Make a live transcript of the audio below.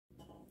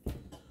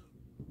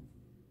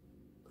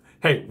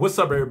Hey, what's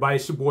up, everybody?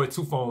 It's your boy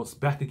Two Phones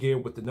back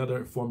again with another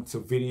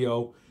informative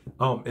video.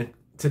 In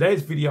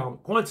today's video, I'm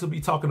going to be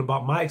talking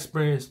about my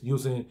experience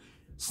using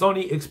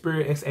Sony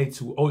Xperia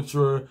X-A2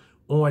 Ultra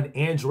on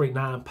Android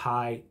 9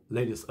 Pie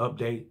latest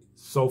update.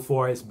 So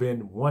far, it's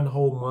been one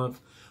whole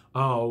month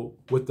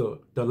with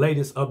the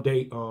latest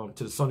update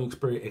to the Sony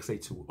Xperia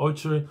X-A2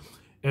 Ultra.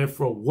 And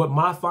for what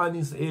my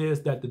findings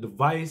is that the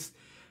device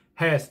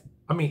has,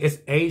 it's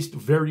aged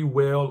very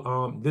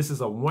well. This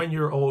is a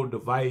 1-year-old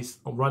device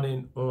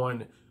running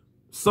on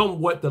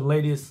somewhat the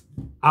latest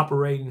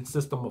operating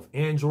system of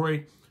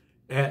Android.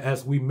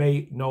 As we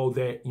may know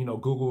that,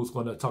 Google is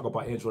going to talk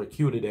about Android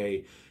Q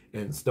today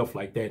and stuff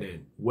like that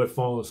and what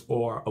phones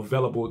are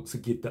available to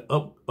get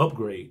the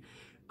upgrade.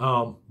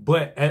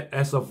 But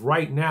as of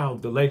right now,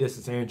 the latest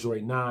is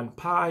Android 9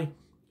 Pie.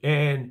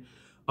 And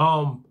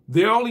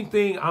the only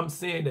thing I'm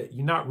saying that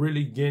you're not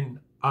really getting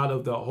out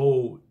of the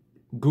whole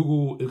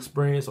Google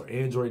experience or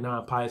Android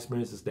 9 Pie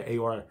experience is the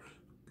AR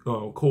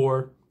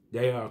core,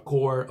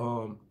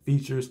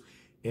 features,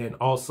 and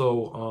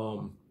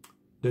also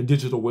the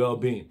digital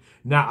well-being.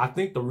 Now, I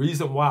think the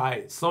reason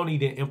why Sony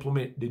didn't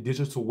implement the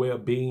digital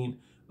well-being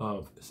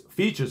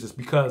features is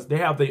because they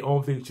have their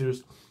own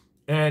features.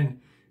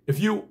 And if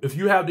you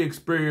have the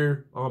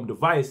Xperia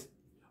device,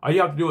 all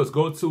you have to do is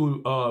go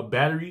to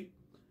battery.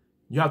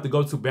 You have to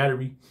go to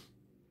battery.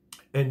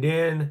 And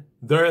then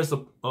there's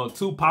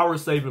two power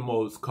saving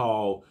modes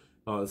called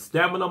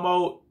stamina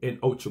mode and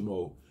ultra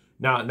mode.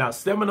 Now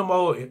stamina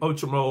mode and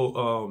ultra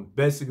mode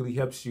basically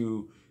helps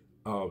you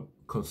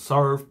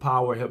conserve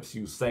power, helps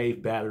you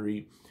save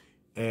battery,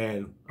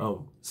 and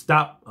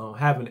stop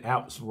having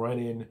apps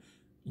running,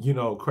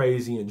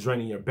 crazy and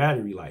draining your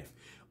battery life.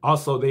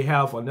 Also, they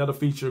have another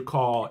feature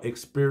called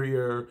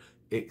Xperia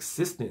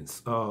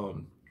Existence.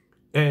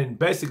 And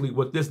basically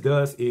what this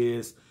does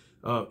is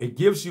it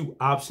gives you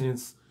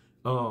options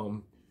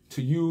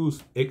to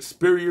use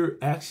Xperia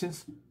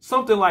actions,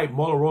 something like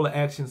Motorola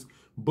actions,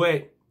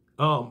 but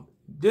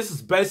this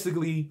is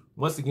basically,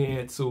 once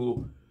again,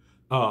 to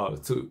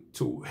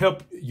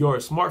help your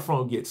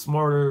smartphone get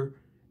smarter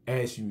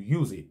as you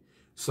use it.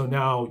 So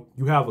now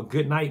you have a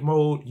good night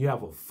mode, you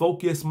have a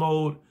focus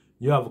mode,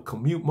 you have a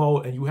commute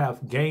mode, and you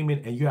have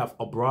gaming, and you have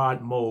a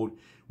broad mode,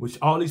 which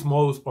all these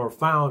modes are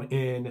found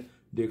in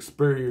the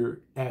Xperia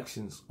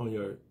actions on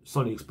your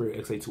Sony Xperia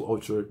X-A2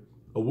 Ultra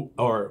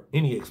or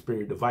any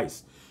Xperia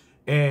device.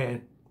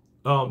 And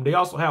they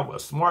also have a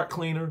smart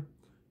cleaner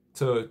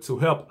to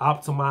help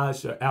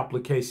optimize your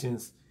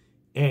applications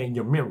and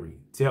your memory,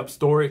 to help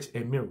storage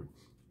and memory.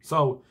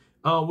 So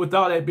with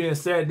all that being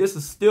said, this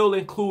is still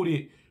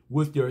included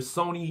with your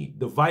Sony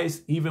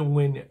device, even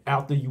when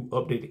after you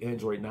update the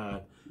Android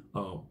 9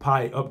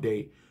 Pie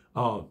update.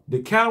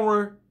 The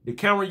camera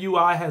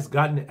UI has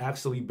gotten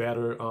actually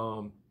better.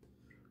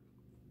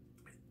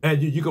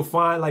 And you can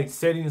find like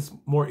settings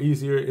more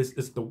easier. It's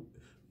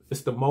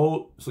the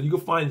mode, so you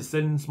can find the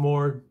settings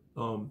more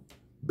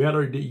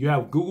better. You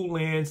have Google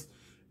Lens.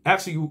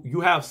 Actually, you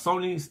have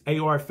Sony's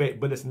AR effect,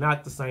 but it's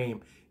not the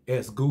same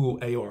as Google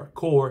AR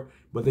Core.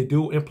 But they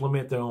do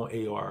implement their own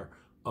AR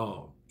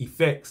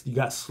effects. You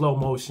got slow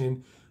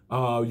motion.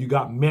 You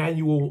got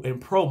manual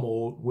and pro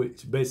mode,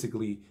 which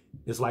basically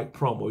is like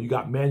pro mode. You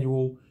got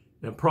manual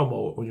and pro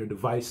mode on your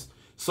device,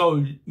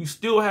 so you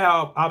still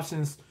have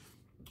options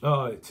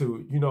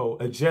to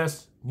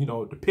adjust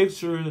the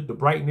picture, the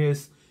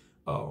brightness,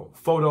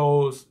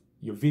 photos,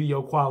 your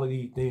video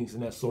quality, things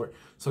and that sort.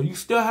 So you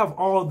still have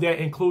all of that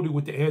included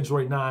with the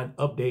Android 9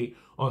 update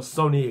on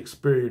Sony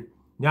Xperia.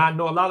 Now, I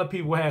know a lot of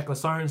people had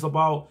concerns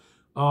about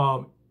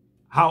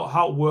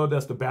how well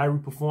does the battery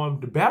perform.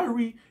 The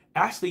battery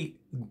actually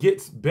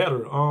gets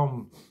better.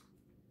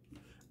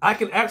 I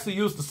can actually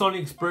use the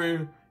Sony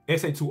Xperia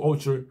X-A2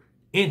 Ultra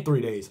in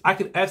 3 days. I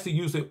can actually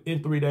use it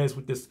in 3 days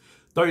with this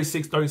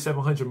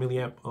 3700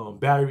 milliamp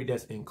battery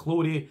that's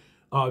included.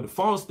 The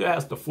phone still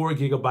has the 4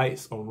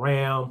 gigabytes on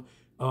RAM.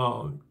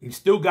 You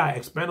still got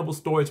expandable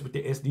storage with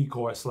the SD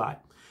card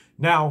slot.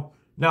 Now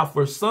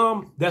for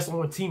some that's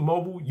on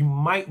T-Mobile, you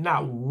might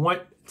not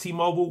want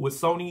T-Mobile with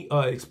Sony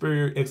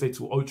Xperia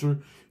X-A2 Ultra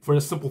for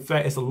the simple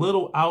fact it's a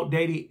little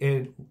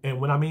outdated.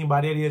 And what I mean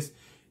by that is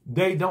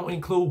they don't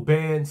include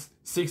bands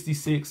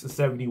 66 and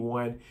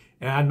 71.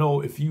 And I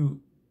know if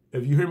you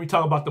hear me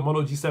talk about the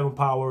Moto G7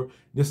 Power,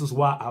 this is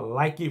why I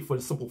like it, for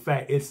the simple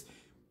fact its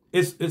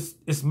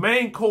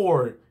main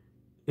core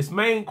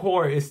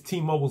is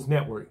T-Mobile's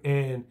network,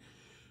 and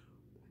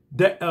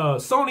that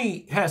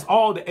Sony has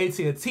all the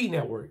AT&T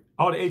network,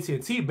 all the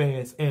AT&T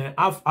bands, and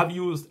I've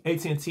used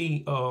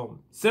AT&T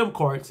SIM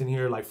cards in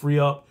here like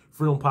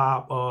FreeUP,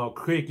 Pop,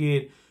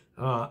 Cricket.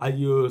 I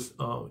use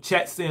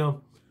Chat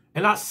SIM,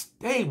 and I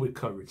stayed with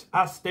coverage.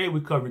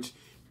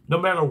 No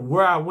matter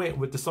where I went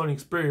with the Sony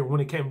Xperia when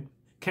it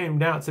came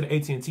down to the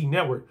AT&T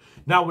network.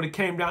 Now, when it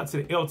came down to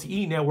the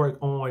LTE network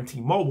on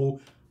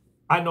T-Mobile,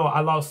 I know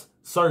I lost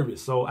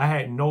service. So I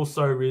had no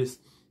service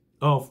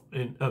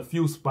in a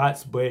few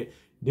spots, but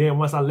then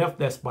once I left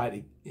that spot,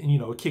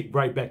 it kicked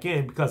right back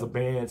in because of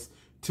bands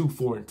 2,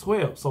 4, and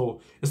 12.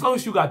 So as long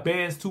as you got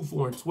bands 2,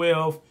 4, and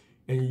 12,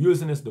 and you're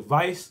using this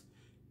device,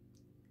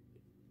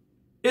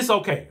 it's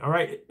okay. All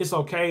right, it's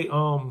okay.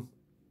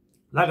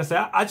 Like I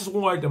said, I just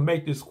wanted to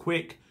make this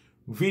quick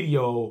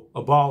video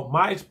about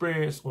my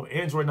experience on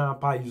Android 9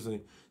 Pie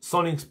using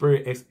Sony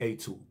Xperia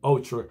X-A2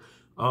 Ultra.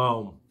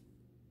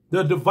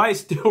 The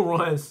device still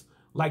runs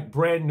like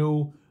brand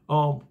new.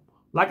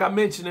 Like I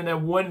mentioned in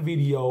that one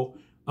video,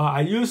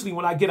 I usually,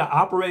 when I get an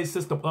operating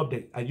system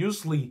update, I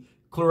usually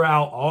clear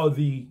out all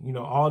the,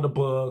 all the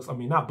bugs. I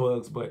mean, not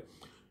bugs, but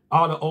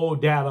all the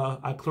old data.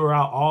 I clear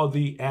out all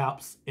the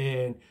apps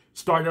and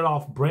start it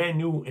off brand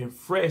new and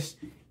fresh,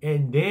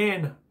 and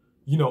then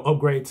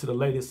upgrade to the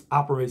latest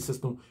operating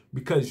system,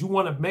 because you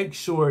want to make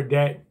sure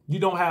that you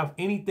don't have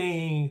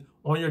anything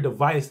on your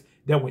device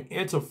that would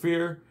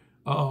interfere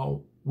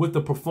with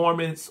the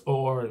performance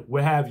or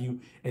what have you,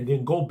 and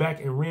then go back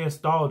and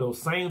reinstall those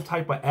same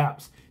type of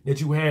apps that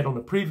you had on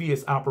the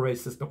previous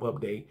operating system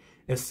update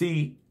and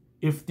see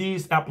if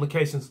these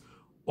applications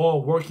are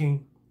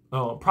working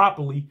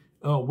properly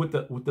with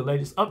the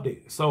latest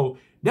update. So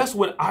that's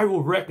what I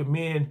will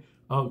recommend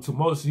to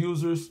most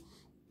users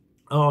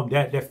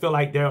that feel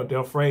like they're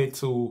afraid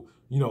to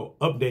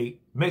update.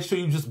 Make sure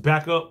you just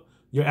back up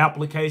your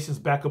applications,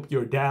 back up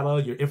your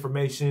data, your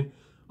information,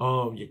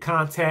 your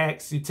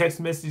contacts, your text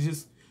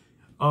messages,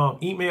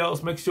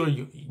 emails. Make sure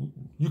you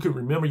can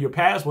remember your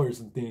passwords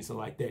and things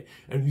like that.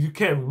 And if you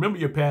can't remember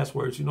your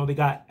passwords, they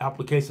got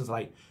applications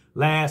like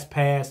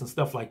LastPass and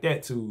stuff like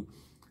that to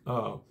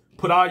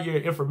put all your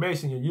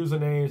information, your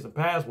usernames and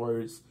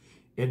passwords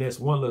in this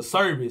one little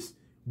service.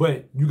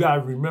 But you got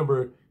to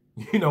remember,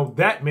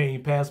 that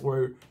main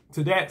password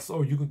to that,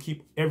 so you can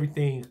keep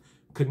everything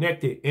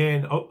connected.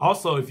 And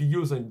also, if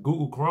you're using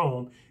Google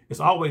Chrome, it's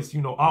always,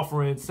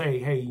 offering, say,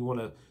 hey, you want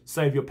to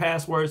save your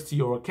passwords to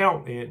your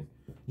account, and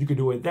you can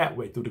do it that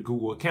way through the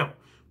Google account.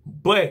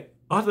 But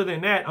other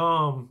than that,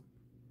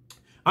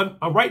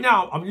 right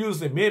now I'm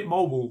using Mint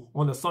Mobile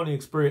on the Sony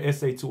Xperia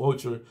XA2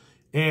 Ultra,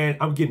 and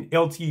I'm getting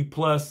LTE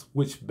Plus,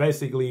 which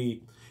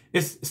basically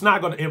it's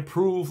not going to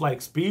improve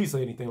like speeds or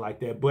anything like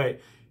that, but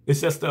it's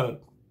just to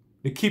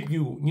keep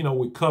you,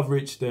 with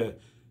coverage, to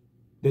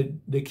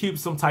keep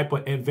some type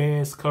of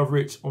advanced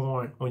coverage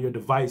on your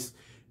device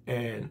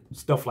and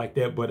stuff like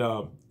that. But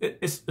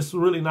it's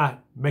really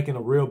not making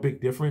a real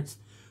big difference.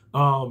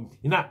 You're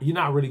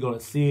not really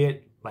gonna see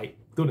it like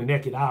through the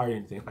naked eye or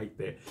anything like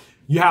that.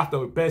 You have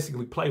to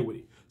basically play with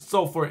it.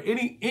 So for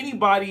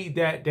anybody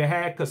that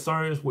had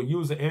concerns with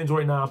using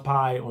Android 9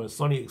 Pie on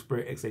Sony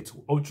Xperia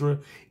XA2 Ultra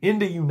in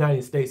the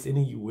United States, in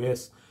the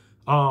US,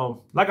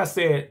 like I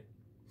said,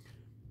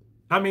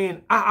 I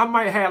mean, I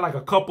might have like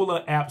a couple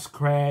of apps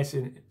crash,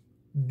 and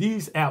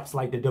these apps,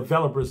 like the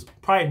developers,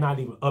 probably not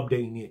even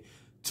updating it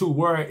to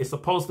where it's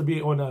supposed to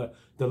be on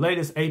the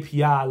latest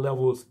API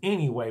levels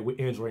anyway with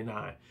Android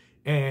 9.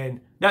 And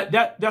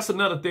that's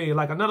another thing.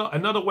 Like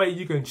another way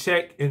you can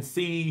check and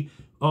see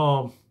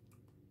what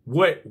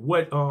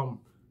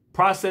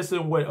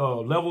processing, what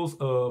levels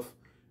of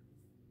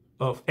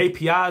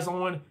APIs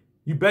on.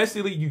 You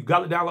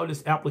got to download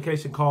this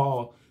application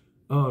called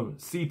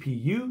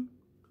CPU.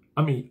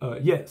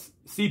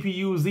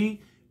 CPUZ,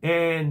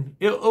 and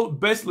it'll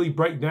basically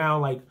break down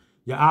like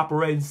your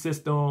operating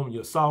system,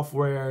 your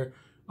software,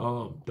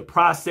 the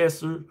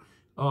processor,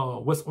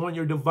 what's on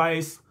your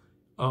device,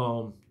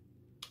 and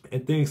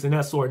things and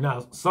that sort.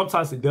 Now,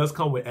 sometimes it does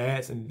come with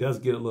ads and it does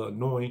get a little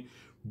annoying,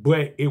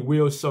 but it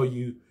will show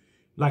you,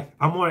 like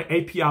I'm on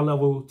API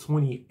level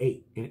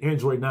 28 in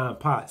Android 9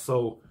 Pie.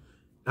 So,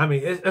 I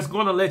mean, it's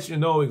going to let you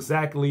know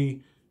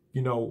exactly,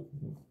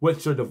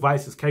 what your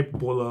device is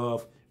capable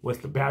of,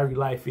 what the battery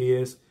life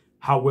is,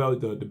 how well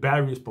the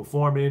battery is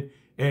performing.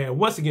 And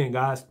once again,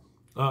 guys,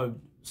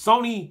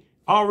 Sony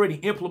already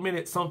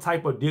implemented some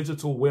type of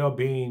digital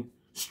well-being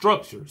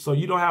structure, so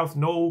you don't have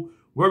no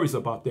worries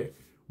about that.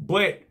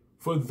 But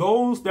for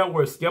those that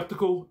were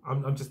skeptical,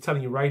 I'm just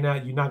telling you right now,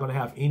 you're not going to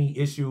have any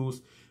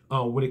issues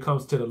when it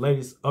comes to the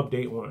latest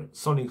update on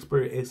Sony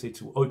Xperia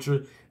XA2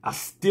 Ultra. I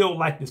still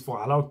like this phone.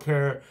 I don't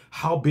care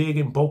how big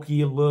and bulky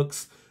it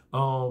looks.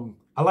 I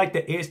like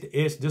the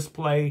edge-to-edge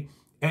display.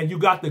 And you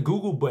got the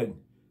Google button.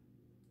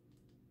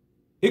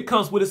 It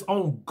comes with its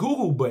own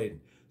Google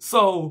button.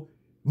 So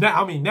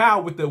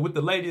now with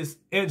the latest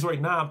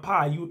Android 9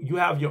 Pie, you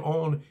have your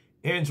own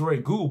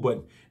Android Google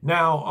button.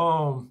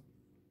 Now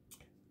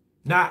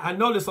I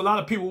noticed a lot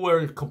of people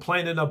were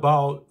complaining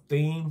about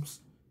themes,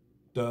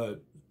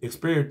 the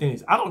Xperia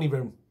themes. I don't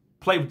even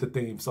play with the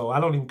theme, so I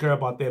don't even care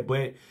about that.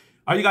 But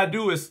all you gotta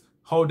do is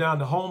hold down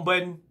the home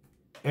button,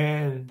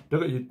 and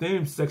look at your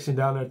theme section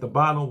down there at the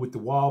bottom with the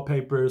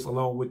wallpapers,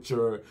 along with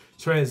your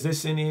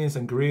transitionings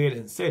and grid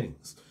and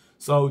settings.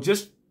 So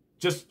just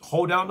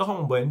hold down the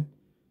home button,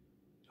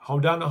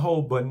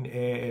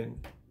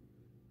 and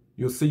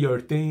you'll see your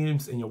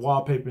themes and your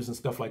wallpapers and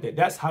stuff like that.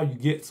 That's how you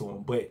get to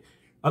them. But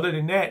other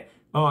than that,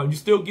 you're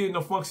still getting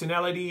the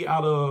functionality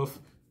out of,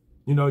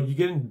 you're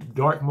getting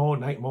dark mode,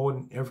 night mode,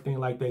 and everything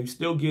like that. You're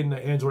still getting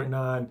the Android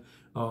 9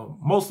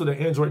 Most of the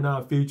Android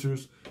 9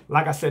 features,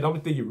 like I said, the only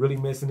thing you're really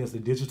missing is the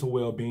digital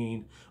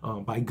well-being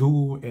by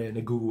Google and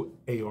the Google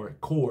AR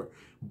Core.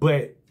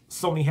 But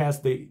Sony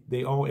has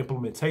their own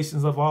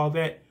implementations of all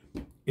that.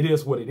 It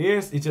is what it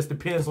is. It just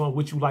depends on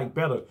what you like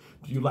better.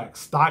 Do you like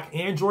stock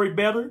Android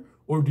better,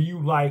 or do you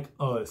like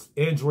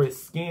Android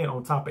scan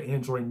on top of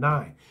Android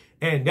 9?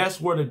 And that's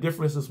where the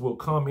differences will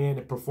come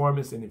in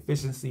performance and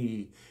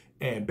efficiency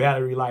and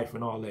battery life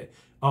and all that.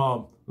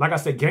 Like I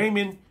said,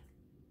 gaming,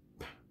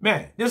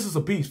 man, this is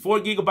a beast.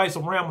 4 gigabytes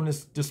of RAM on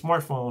this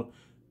smartphone.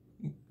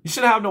 You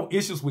should have no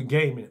issues with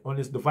gaming on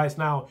this device.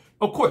 Now,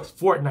 of course,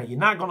 Fortnite. You're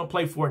not going to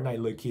play Fortnite,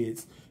 little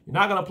kids. You're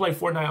not going to play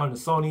Fortnite on the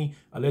Sony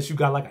unless you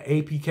got like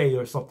an APK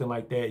or something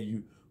like that.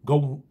 You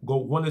go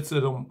one into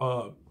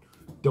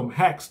them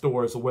hack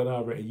stores or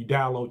whatever, and you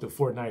download the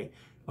Fortnite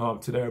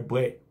to there.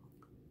 But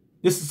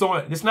it's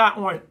not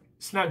on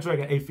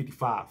Snapdragon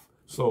 855.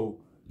 So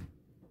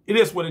it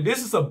is what it is.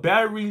 This is a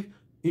battery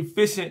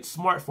efficient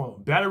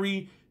smartphone.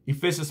 Battery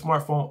efficient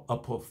smartphone, a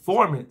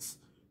performance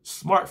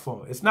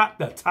smartphone. It's not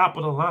the top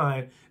of the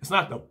line. It's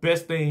not the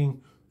best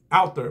thing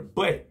out there,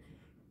 but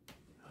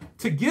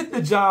to get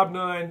the job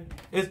done,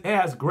 it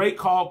has great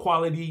call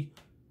quality,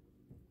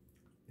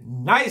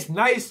 nice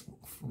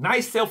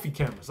selfie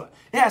cameras.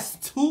 It has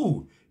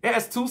two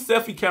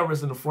selfie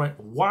cameras in the front,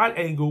 wide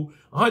angle,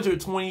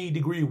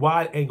 120-degree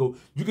wide angle.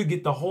 You could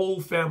get the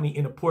whole family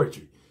in a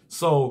portrait.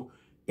 So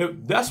if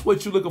that's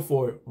what you're looking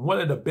for,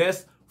 one of the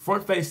best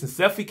front-facing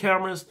selfie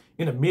cameras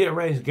in a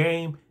mid-range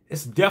game,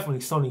 it's definitely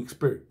Sony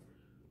Xperia.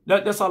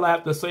 That's all I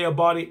have to say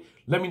about it.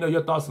 Let me know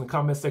your thoughts in the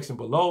comment section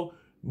below.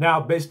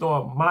 Now, based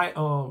on my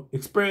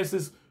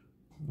experiences,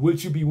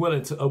 would you be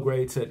willing to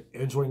upgrade to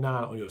Android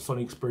 9 on your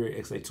Sony Xperia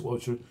X8 II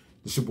Ultra?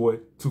 This your boy,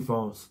 Two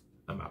Phones.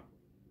 I'm out.